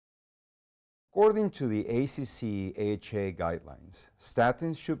According to the ACC/AHA guidelines,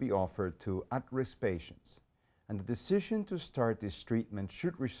 statins should be offered to at-risk patients, and the decision to start this treatment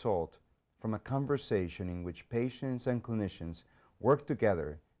should result from a conversation in which patients and clinicians work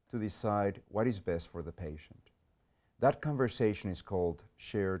together to decide what is best for the patient. That conversation is called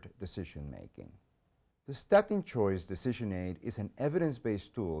shared decision-making. The Statin Choice Decision Aid is an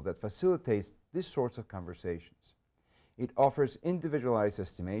evidence-based tool that facilitates these sorts of conversations. It offers individualized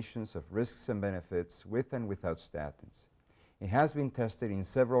estimations of risks and benefits with and without statins. It has been tested in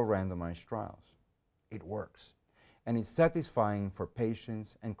several randomized trials. It works, and it's satisfying for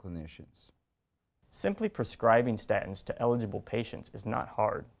patients and clinicians. Simply prescribing statins to eligible patients is not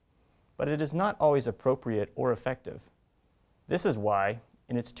hard, but it is not always appropriate or effective. This is why,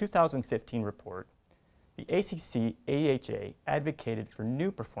 in its 2015 report, the ACC/AHA advocated for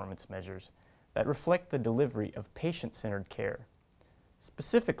new performance measures that reflect the delivery of patient-centered care.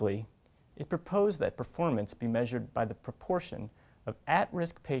 Specifically, it proposed that performance be measured by the proportion of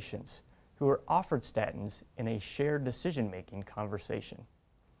at-risk patients who are offered statins in a shared decision-making conversation.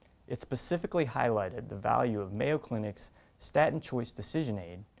 It specifically highlighted the value of Mayo Clinic's Statin Choice Decision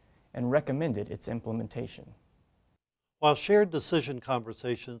Aid and recommended its implementation. While shared decision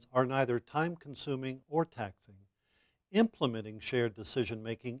conversations are neither time-consuming or taxing, implementing shared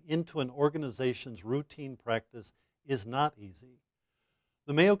decision-making into an organization's routine practice is not easy.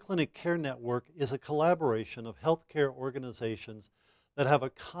 The Mayo Clinic Care Network is a collaboration of healthcare organizations that have a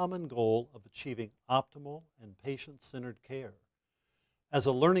common goal of achieving optimal and patient-centered care. As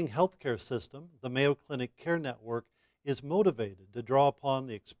a learning healthcare system, the Mayo Clinic Care Network is motivated to draw upon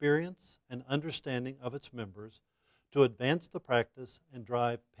the experience and understanding of its members to advance the practice and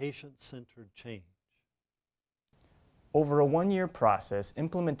drive patient-centered change. Over a one-year process,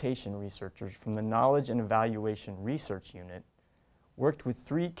 implementation researchers from the Knowledge and Evaluation Research Unit worked with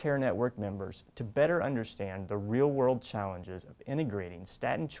 3 Care Network members to better understand the real-world challenges of integrating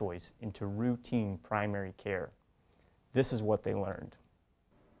statin choice into routine primary care. This is what they learned.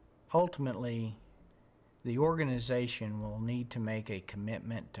 Ultimately, the organization will need to make a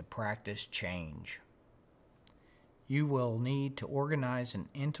commitment to practice change. You will need to organize an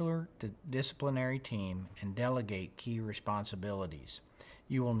interdisciplinary team and delegate key responsibilities.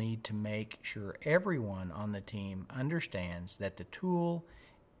 You will need to make sure everyone on the team understands that the tool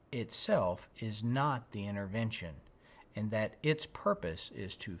itself is not the intervention and that its purpose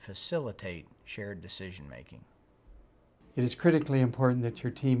is to facilitate shared decision-making. It is critically important that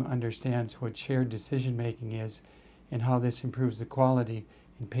your team understands what shared decision-making is and how this improves the quality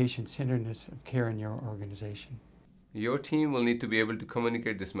and patient-centeredness of care in your organization. Your team will need to be able to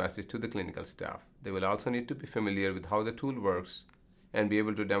communicate this message to the clinical staff. They will also need to be familiar with how the tool works and be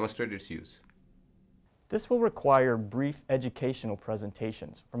able to demonstrate its use. This will require brief educational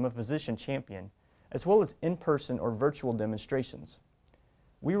presentations from a physician champion, as well as in-person or virtual demonstrations.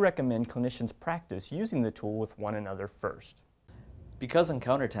 We recommend clinicians practice using the tool with one another first. Because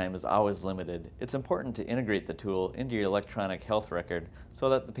encounter time is always limited, it's important to integrate the tool into your electronic health record so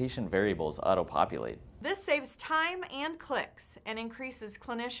that the patient variables auto-populate. This saves time and clicks and increases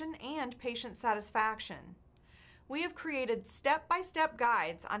clinician and patient satisfaction. We have created step-by-step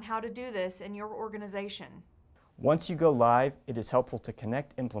guides on how to do this in your organization. Once you go live, it is helpful to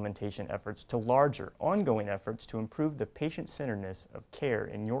connect implementation efforts to larger, ongoing efforts to improve the patient-centeredness of care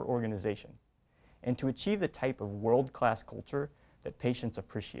in your organization and to achieve the type of world-class culture that patients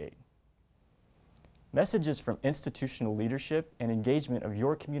appreciate. Messages from institutional leadership and engagement of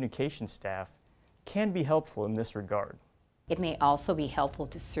your communication staff can be helpful in this regard. It may also be helpful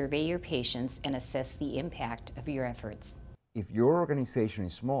to survey your patients and assess the impact of your efforts. If your organization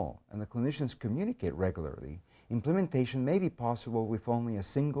is small and the clinicians communicate regularly, implementation may be possible with only a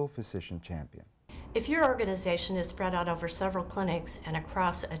single physician champion. If your organization is spread out over several clinics and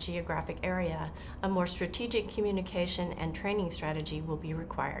across a geographic area, a more strategic communication and training strategy will be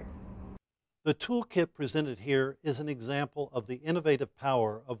required. The toolkit presented here is an example of the innovative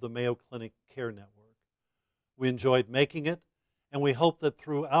power of the Mayo Clinic Care Network. We enjoyed making it, and we hope that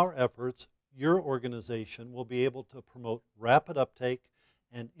through our efforts, your organization will be able to promote rapid uptake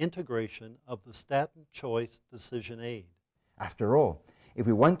and integration of the Statin Choice Decision Aid. After all, if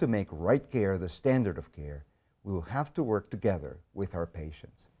we want to make right care the standard of care, we will have to work together with our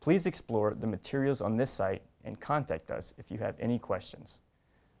patients. Please explore the materials on this site and contact us if you have any questions.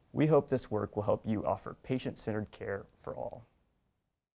 We hope this work will help you offer patient-centered care for all.